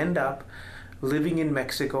actually end up living in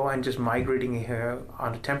Mexico and just migrating here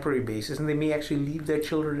on a temporary basis, and they may actually leave their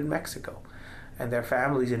children in Mexico and their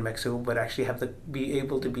families in Mexico, but actually be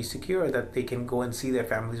able to be secure that they can go and see their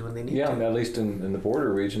families when they need to. Yeah, at least in the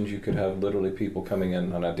border regions, you could have literally people coming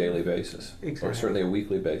in on a daily basis, or certainly a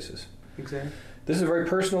weekly basis. Exactly. This is a very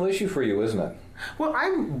personal issue for you, isn't it? Well,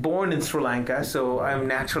 I'm born in Sri Lanka, so I'm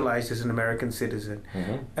naturalized as an American citizen,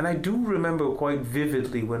 and I do remember quite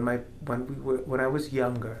vividly when I was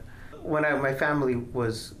younger, when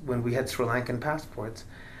we had Sri Lankan passports,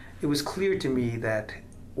 it was clear to me that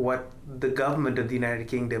what the government of the United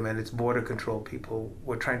Kingdom and its border control people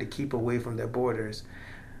were trying to keep away from their borders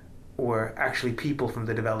were actually people from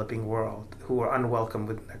the developing world who were unwelcome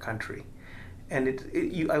within their country. And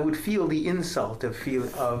I would feel the insult of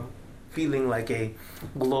feeling like a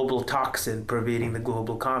global toxin pervading the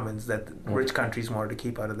global commons that rich countries wanted to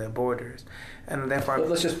keep out of their borders. And therefore...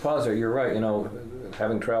 Let's just pause there. You're right.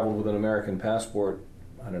 Having traveled with an American passport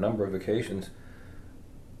on a number of occasions,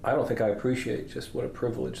 I don't think I appreciate just what a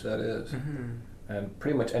privilege that is. And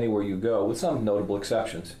pretty much anywhere you go, with some notable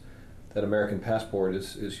exceptions, that American passport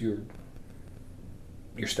is your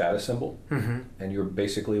status symbol, and you're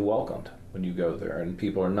basically welcomed when you go there, and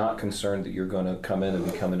people are not concerned that you're going to come in and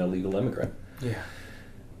become an illegal immigrant. Yeah.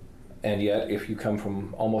 And yet, if you come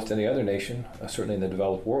from almost any other nation, certainly in the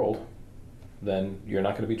developed world, then you're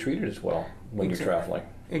not going to be treated as well when you're traveling.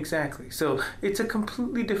 Exactly. So it's a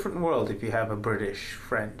completely different world if you have a British,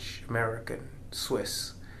 French, American,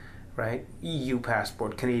 Swiss, right? EU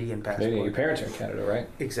passport, Canadian passport. Canadian, your parents are in Canada, right?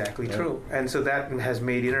 Exactly true. And so that has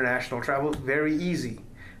made international travel very easy.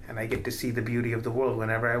 And I get to see the beauty of the world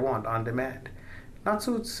whenever I want, on demand. Not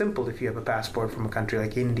so simple if you have a passport from a country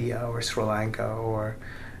like India or Sri Lanka or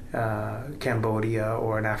Cambodia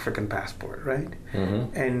or an African passport, right?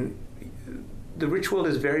 And the rich world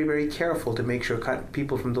is very, very careful to make sure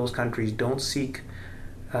people from those countries don't seek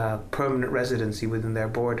permanent residency within their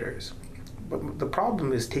borders. But the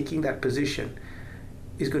problem is taking that position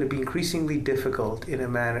is going to be increasingly difficult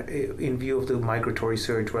in view of the migratory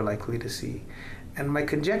surge we're likely to see. And my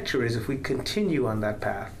conjecture is if we continue on that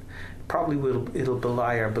path, it'll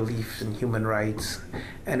belie our beliefs in human rights,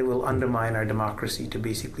 and it will undermine our democracy to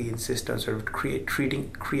basically insist on sort of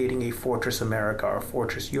creating a fortress America or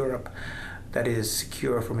fortress Europe that is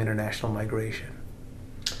secure from international migration.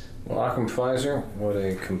 Well, Akram Pfizer, what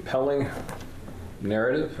a compelling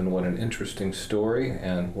narrative, and what an interesting story,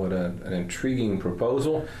 and what an intriguing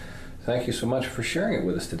proposal. Thank you so much for sharing it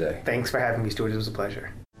with us today. Thanks for having me, Stuart. It was a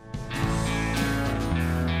pleasure.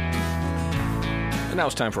 And now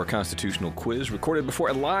it's time for a constitutional quiz recorded before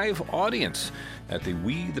a live audience at the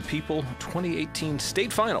We the People 2018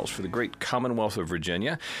 state finals for the great Commonwealth of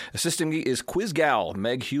Virginia. Assisting me is quiz gal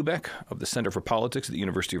Meg Hubeck of the Center for Politics at the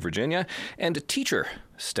University of Virginia and teacher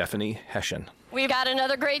Stephanie Hession. We've got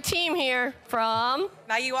another great team here from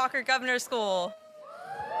Maggie Walker Governor's School.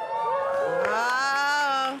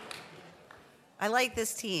 Wow. I like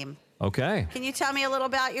this team. Okay. Can you tell me a little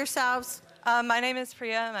about yourselves? My name is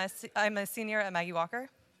Priya. I'm a senior at Maggie Walker.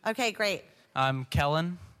 Okay, great. I'm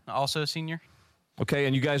Kellen, also a senior. Okay,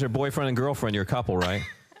 and you guys are boyfriend and girlfriend. You're a couple, right?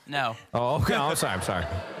 No. Oh, okay. I'm sorry.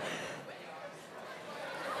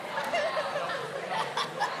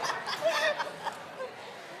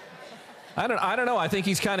 I don't know. I think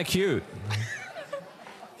he's kind of cute.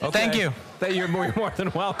 Okay. Thank you. You're more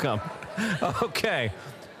than welcome. Okay.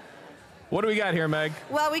 What do we got here, Meg?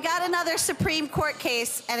 Well, we got another Supreme Court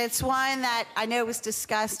case, and it's one that I know was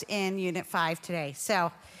discussed in Unit 5 today.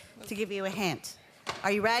 So, to give you a hint,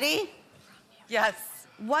 are you ready? Yes.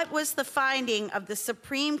 What was the finding of the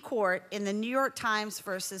Supreme Court in the New York Times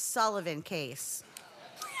versus Sullivan case?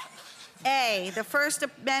 A, the First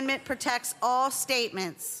Amendment protects all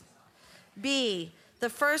statements. B, the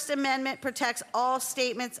First Amendment protects all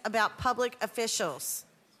statements about public officials.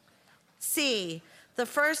 C, the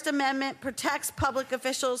First Amendment protects public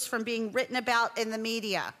officials from being written about in the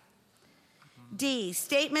media. D,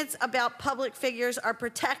 statements about public figures are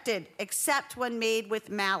protected except when made with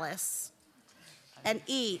malice. And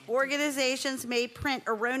E, organizations may print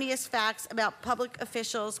erroneous facts about public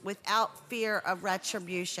officials without fear of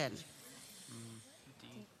retribution.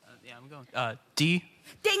 Yeah, I'm going. D.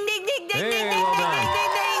 Ding, ding, ding, ding, Hey, ding, well ding, done. ding,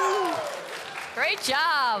 ding, ding. Great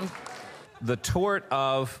job. The tort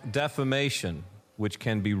of defamation, which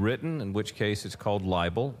can be written, in which case it's called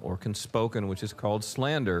libel, or can spoken, which is called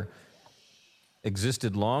slander,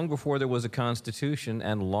 existed long before there was a Constitution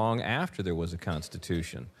and long after there was a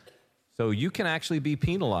Constitution. So you can actually be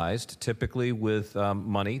penalized, typically with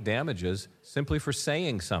money, damages, simply for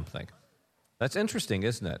saying something. That's interesting,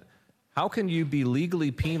 isn't it? How can you be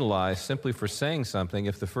legally penalized simply for saying something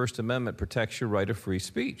if the First Amendment protects your right of free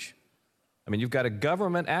speech? I mean, you've got a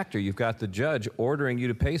government actor, you've got the judge ordering you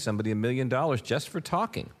to pay somebody $1 million just for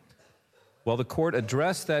talking. Well, the court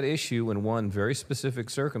addressed that issue in one very specific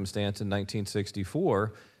circumstance in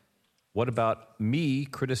 1964. What about me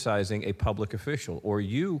criticizing a public official, or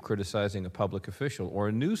you criticizing a public official, or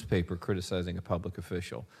a newspaper criticizing a public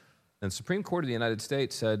official? And the Supreme Court of the United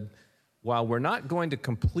States said, while we're not going to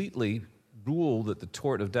completely rule that the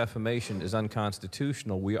tort of defamation is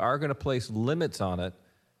unconstitutional, we are going to place limits on it,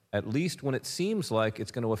 at least when it seems like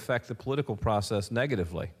it's going to affect the political process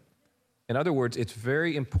negatively. In other words, it's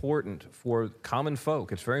very important for common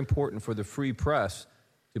folk, it's very important for the free press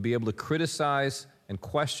to be able to criticize and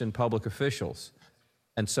question public officials.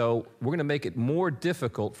 And so we're going to make it more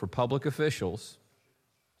difficult for public officials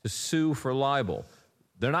to sue for libel.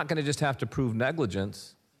 They're not going to just have to prove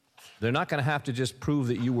negligence. They're not going to have to just prove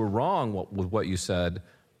that you were wrong with what you said,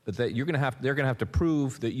 but that they're going to have to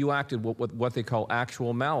prove that you acted with what they call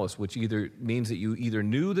actual malice, which either means that you either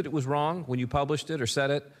knew that it was wrong when you published it or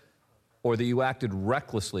said it, or that you acted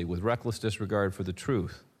recklessly with reckless disregard for the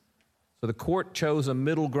truth. So the court chose a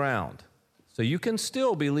middle ground. So you can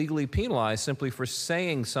still be legally penalized simply for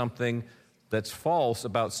saying something that's false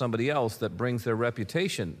about somebody else that brings their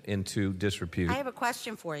reputation into disrepute. I have a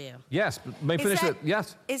question for you. Yes, may I finish it?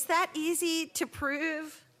 Yes. Is that easy to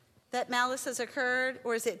prove that malice has occurred,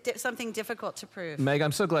 or is it something difficult to prove? Meg,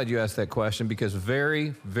 I'm so glad you asked that question because very,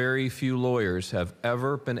 very few lawyers have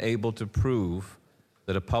ever been able to prove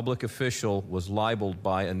that a public official was libeled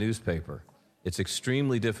by a newspaper. It's an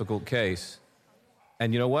extremely difficult case.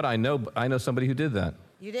 And you know what? I know somebody who did that.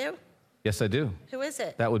 You do? Yes, I do. Who is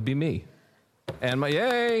it? That would be me. And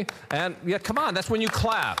yay! And yeah, come on, that's when you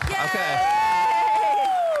clap. Yay! Okay.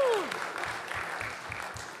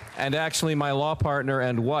 And actually, my law partner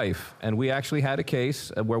and wife, and we actually had a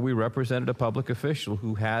case where we represented a public official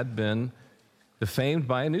who had been defamed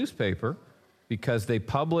by a newspaper because they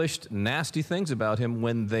published nasty things about him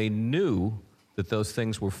when they knew that those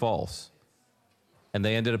things were false. And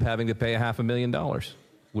they ended up having to pay $500,000,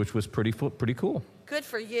 which was pretty cool. Good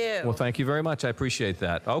for you. Well, thank you very much. I appreciate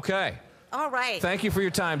that. Okay. All right. Thank you for your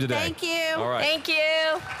time today. Thank you. All right. Thank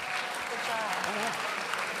you.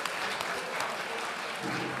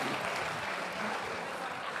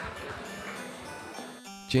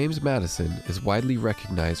 James Madison is widely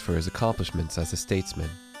recognized for his accomplishments as a statesman.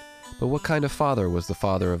 But what kind of father was the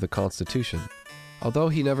father of the Constitution? Although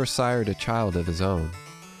he never sired a child of his own,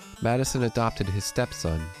 Madison adopted his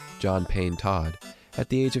stepson, John Payne Todd, at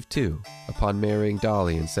the age of 2, upon marrying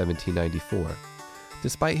Dolly in 1794.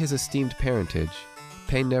 Despite his esteemed parentage,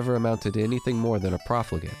 Payne never amounted to anything more than a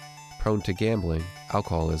profligate, prone to gambling,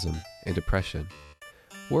 alcoholism, and depression.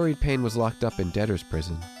 Worried Payne was locked up in debtor's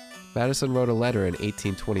prison, Madison wrote a letter in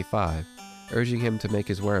 1825, urging him to make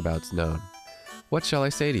his whereabouts known. "What shall I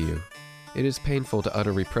say to you? It is painful to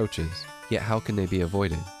utter reproaches, yet how can they be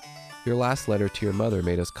avoided? Your last letter to your mother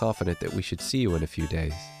made us confident that we should see you in a few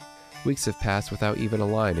days. Weeks have passed without even a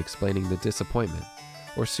line explaining the disappointment,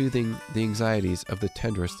 or soothing the anxieties of the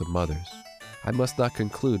tenderest of mothers. I must not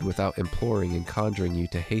conclude without imploring and conjuring you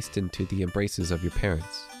to hasten to the embraces of your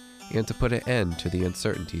parents, and to put an end to the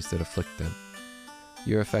uncertainties that afflict them.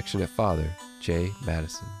 Your affectionate father, J.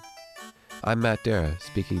 Madison." I'm Matt Dara,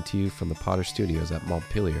 speaking to you from the Potter Studios at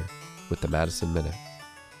Montpelier with the Madison Minute.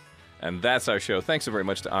 And that's our show. Thanks so very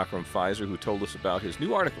much to Akram Pfizer, who told us about his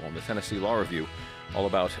new article in the Tennessee Law Review all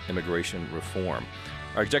about immigration reform.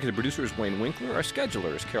 Our executive producer is Wayne Winkler. Our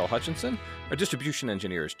scheduler is Carol Hutchinson. Our distribution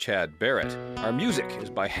engineer is Chad Barrett. Our music is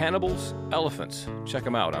by Hannibal's Elephants. Check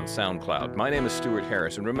them out on SoundCloud. My name is Stuart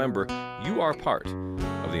Harris, and remember, you are part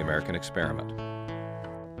of the American experiment.